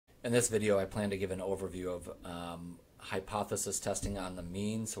In this video, I plan to give an overview of hypothesis testing on the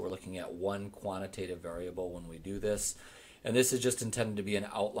mean. So we're looking at one quantitative variable when we do this. And this is just intended to be an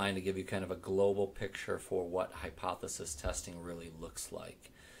outline to give you kind of a global picture for what hypothesis testing really looks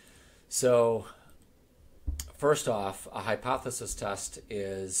like. So first off, a hypothesis test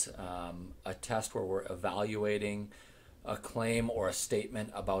is a test where we're evaluating a claim or a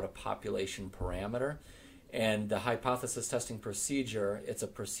statement about a population parameter. And the hypothesis testing procedure, it's a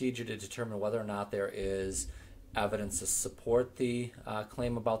procedure to determine whether or not there is evidence to support the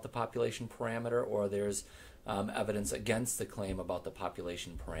claim about the population parameter, or there's evidence against the claim about the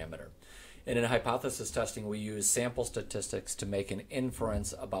population parameter. And in hypothesis testing, we use sample statistics to make an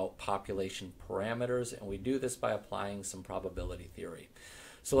inference about population parameters, and we do this by applying some probability theory.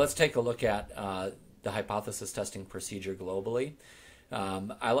 So let's take a look at the hypothesis testing procedure globally.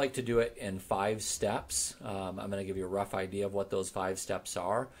 I like to do it in 5 steps. I'm going to give you a rough idea of what those 5 steps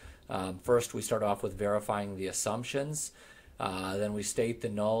are. First, we start off with verifying the assumptions. Then we state the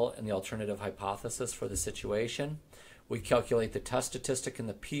null and the alternative hypothesis for the situation. We calculate the test statistic and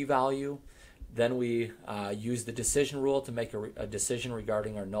the p-value. Then we use the decision rule to make a decision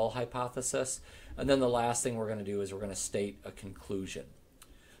regarding our null hypothesis. And then the last thing we're going to do is we're going to state a conclusion.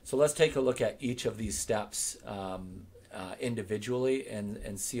 So let's take a look at each of these steps individually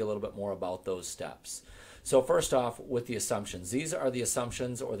and see a little bit more about those steps. So first off, with the assumptions. These are the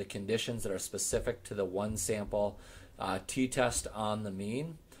assumptions or the conditions that are specific to the one sample t-test on the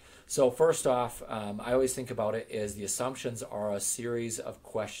mean. So first off, I always think about it as the assumptions are a series of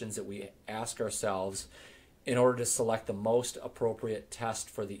questions that we ask ourselves in order to select the most appropriate test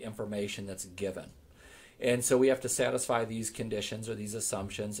for the information that's given. And so we have to satisfy these conditions or these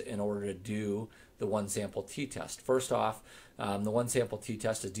assumptions in order to do the one sample t-test. First off, the one sample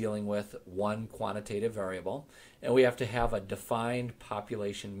t-test is dealing with one quantitative variable, and we have to have a defined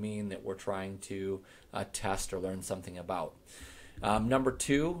population mean that we're trying to test or learn something about. Number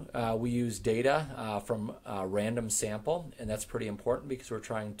 2, we use data from a random sample, and that's pretty important because we're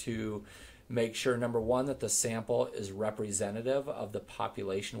trying to make sure, number 1, that the sample is representative of the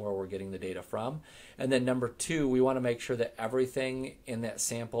population where we're getting the data from. And then number 2, we want to make sure that everything in that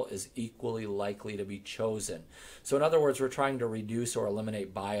sample is equally likely to be chosen. So in other words, we're trying to reduce or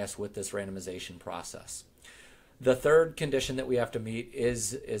eliminate bias with this randomization process. The third condition that we have to meet is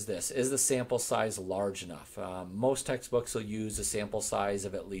this. Is the sample size large enough? Most textbooks will use a sample size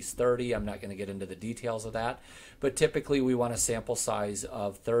of at least 30. I'm not going to get into the details of that. But typically we want a sample size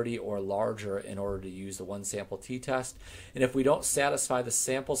of 30 or larger in order to use the one sample t-test. And if we don't satisfy the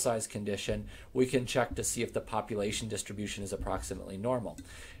sample size condition, we can check to see if the population distribution is approximately normal.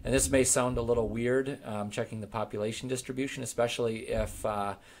 And this may sound a little weird, checking the population distribution, especially if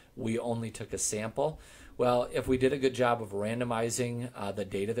we only took a sample. Well, if we did a good job of randomizing the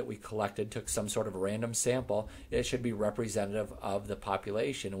data that we collected, took some sort of random sample, it should be representative of the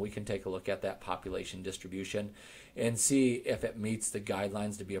population. And we can take a look at that population distribution and see if it meets the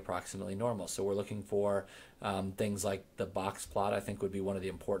guidelines to be approximately normal. So we're looking for things like the box plot, I think would be one of the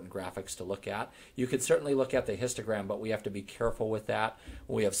important graphics to look at. You could certainly look at the histogram, but we have to be careful with that.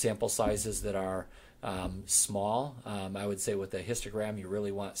 We have sample sizes that are small. I would say with the histogram you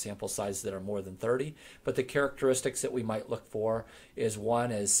really want sample sizes that are more than 30, but the characteristics that we might look for is,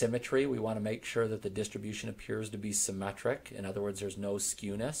 one is symmetry. We want to make sure that the distribution appears to be symmetric. In other words, there's no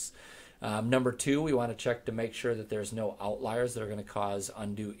skewness. Number 2, we want to check to make sure that there's no outliers that are going to cause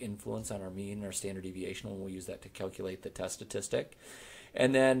undue influence on our mean or standard deviation when we use that to calculate the test statistic.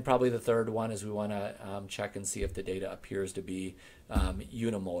 And then probably the third one is we want to check and see if the data appears to be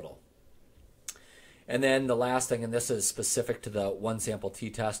unimodal. And then the last thing, and this is specific to the one sample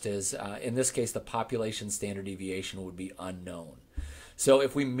t-test, is in this case the population standard deviation would be unknown. So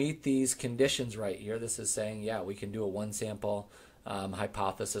if we meet these conditions right here, this is saying, yeah, we can do a one sample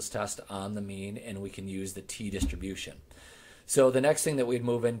hypothesis test on the mean, and we can use the t-distribution. So the next thing that we'd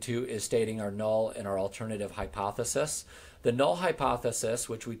move into is stating our null and our alternative hypothesis. The null hypothesis,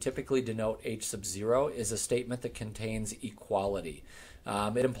 which we typically denote H sub 0, is a statement that contains equality.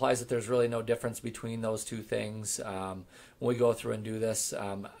 It implies that there's really no difference between those two things. When we go through and do this,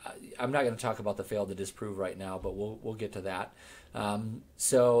 I'm not going to talk about the fail to disprove right now, but we'll get to that.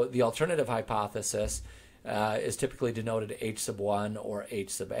 So the alternative hypothesis is typically denoted H sub 1 or H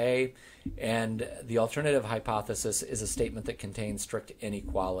sub A, and the alternative hypothesis is a statement that contains strict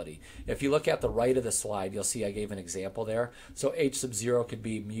inequality. If you look at the right of the slide, you'll see I gave an example there. So H sub 0 could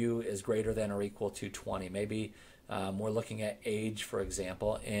be mu is greater than or equal to 20. Maybe we're looking at age, for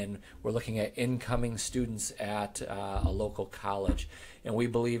example, and we're looking at incoming students at a local college. And we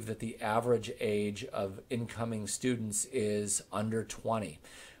believe that the average age of incoming students is under 20.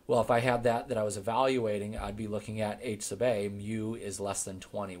 Well, if I had that I was evaluating, I'd be looking at H sub A, mu is less than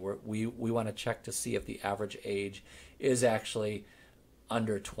 20. We want to check to see if the average age is actually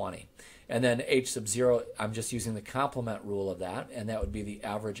under 20. And then H sub 0, I'm just using the complement rule of that, and that would be the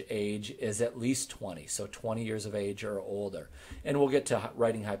average age is at least 20, so 20 years of age or older. And we'll get to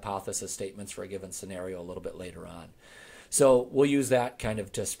writing hypothesis statements for a given scenario a little bit later on. So we'll use that kind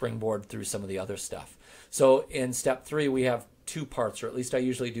of to springboard through some of the other stuff. So in step 3, we have 2 parts, or at least I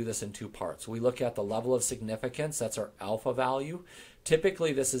usually do this in 2 parts. We look at the level of significance, that's our alpha value.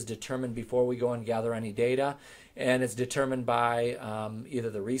 Typically this is determined before we go and gather any data, and it's determined by either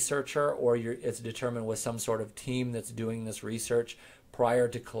the researcher or it's determined with some sort of team that's doing this research prior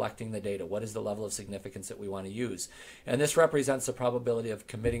to collecting the data. What is the level of significance that we want to use? And this represents the probability of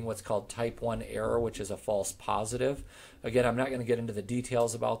committing what's called type 1 error, which is a false positive. Again, I'm not going to get into the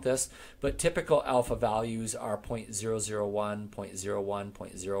details about this, but typical alpha values are 0.001, 0.01,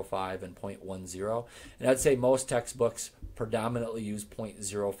 0.05, and 0.10. And I'd say most textbooks predominantly use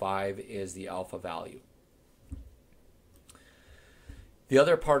 0.05 is the alpha value. The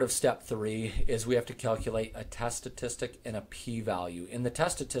other part of step 3 is we have to calculate a test statistic and a p-value. In the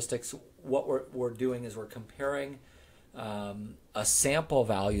test statistics, what we're doing is we're comparing a sample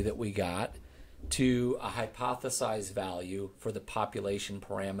value that we got to a hypothesized value for the population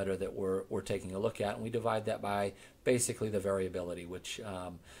parameter that we're taking a look at, and we divide that by basically the variability, which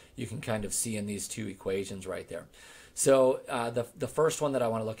you can kind of see in these 2 equations right there. So the first one that I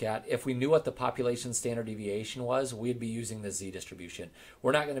want to look at, if we knew what the population standard deviation was, we'd be using the z-distribution.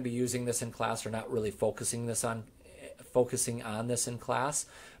 We're not going to be using this in class, or not really focusing on this in class,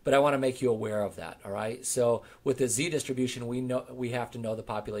 but I want to make you aware of that. All right. So with the z-distribution, we have to know the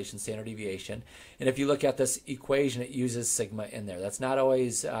population standard deviation, and if you look at this equation, it uses sigma in there. That's not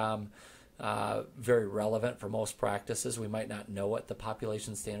always very relevant for most practices. We might not know what the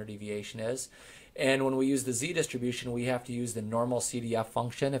population standard deviation is. And when we use the z-distribution, we have to use the normal CDF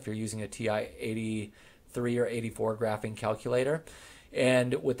function if you're using a TI-83 or 84 graphing calculator.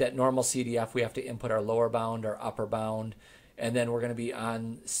 And with that normal CDF, we have to input our lower bound, our upper bound, and then we're going to be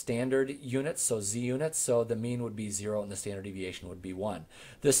on standard units, so z units, so the mean would be 0 and the standard deviation would be 1.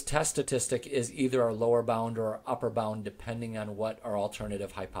 This test statistic is either our lower bound or our upper bound, depending on what our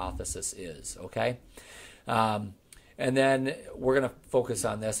alternative hypothesis is, okay? And then we're going to focus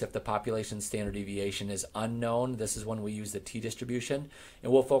on this if the population standard deviation is unknown. This is when we use the t-distribution,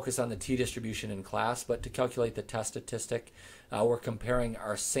 and we'll focus on the t-distribution in class. But to calculate the test statistic, we're comparing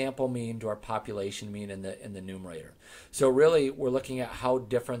our sample mean to our population mean in the numerator. So really, we're looking at how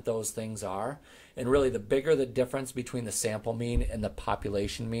different those things are. And really, the bigger the difference between the sample mean and the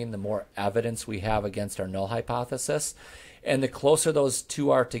population mean, the more evidence we have against our null hypothesis. And the closer those 2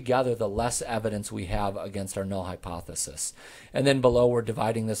 are together, the less evidence we have against our null hypothesis. And then below, we're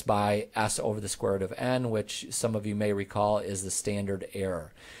dividing this by s over the square root of n, which some of you may recall is the standard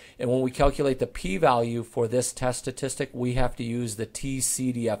error. And when we calculate the p-value for this test statistic, we have to use the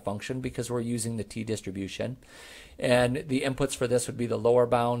t-CDF function because we're using the t-distribution. And the inputs for this would be the lower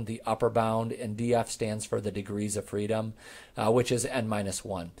bound, the upper bound, and df stands for the degrees of freedom, which is n minus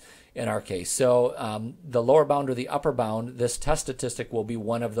 1 in our case. So the lower bound or the upper bound, this test statistic will be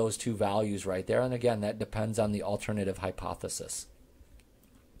one of those 2 values right there. And again, that depends on the alternative hypothesis.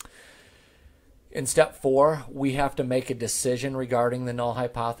 In step 4, we have to make a decision regarding the null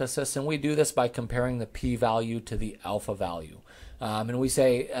hypothesis, and we do this by comparing the p-value to the alpha value. And we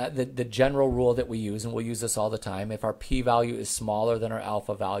say the general rule that we use, and we'll use this all the time, if our p-value is smaller than our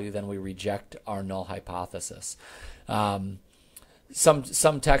alpha value, then we reject our null hypothesis.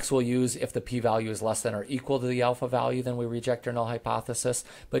 Some texts will use if the p-value is less than or equal to the alpha value, then we reject our null hypothesis,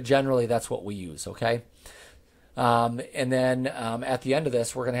 but generally that's what we use, okay? And then at the end of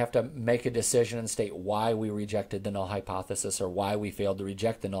this, we're going to have to make a decision and state why we rejected the null hypothesis or why we failed to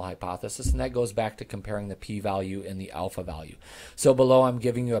reject the null hypothesis. And that goes back to comparing the p-value and the alpha value. So below, I'm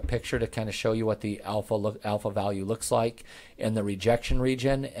giving you a picture to kind of show you what the alpha value looks like in the rejection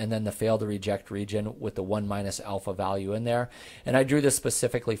region, and then the fail to reject region with the 1 minus alpha value in there. And I drew this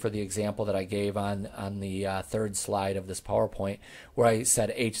specifically for the example that I gave on the 3rd slide of this PowerPoint, where I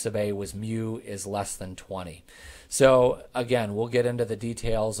said H sub A was mu is less than 20. So again, we'll get into the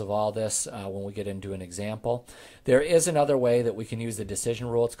details of all this when we get into an example. There is another way that we can use the decision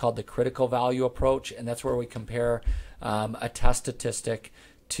rule. It's called the critical value approach, and that's where we compare a test statistic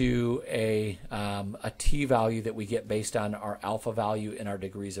to a t-value that we get based on our alpha value and our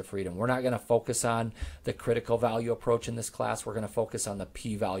degrees of freedom. We're not going to focus on the critical value approach in this class. We're going to focus on the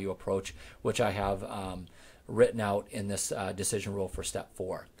p-value approach, which I have written out in this decision rule for step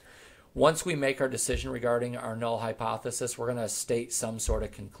 4. Once we make our decision regarding our null hypothesis, we're going to state some sort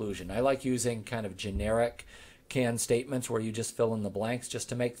of conclusion. I like using kind of generic canned statements where you just fill in the blanks just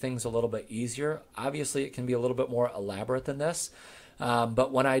to make things a little bit easier. Obviously, it can be a little bit more elaborate than this.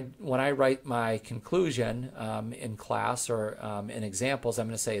 But when I write my conclusion in class or in examples, I'm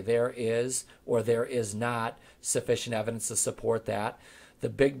going to say there is or there is not sufficient evidence to support that. The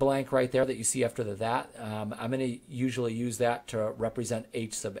big blank right there that you see after that, I'm going to usually use that to represent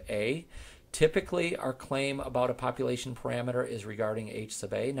H sub A. Typically, our claim about a population parameter is regarding H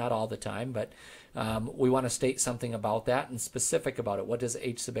sub A, not all the time, but we want to state something about that and specific about it. What does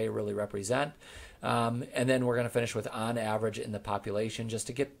H sub A really represent? And then we're going to finish with on average in the population just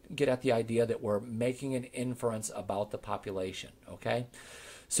to get at the idea that we're making an inference about the population, okay?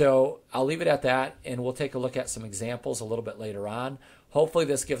 So I'll leave it at that, and we'll take a look at some examples a little bit later on. Hopefully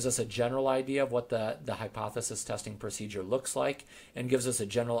this gives us a general idea of what the hypothesis testing procedure looks like and gives us a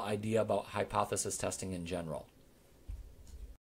general idea about hypothesis testing in general.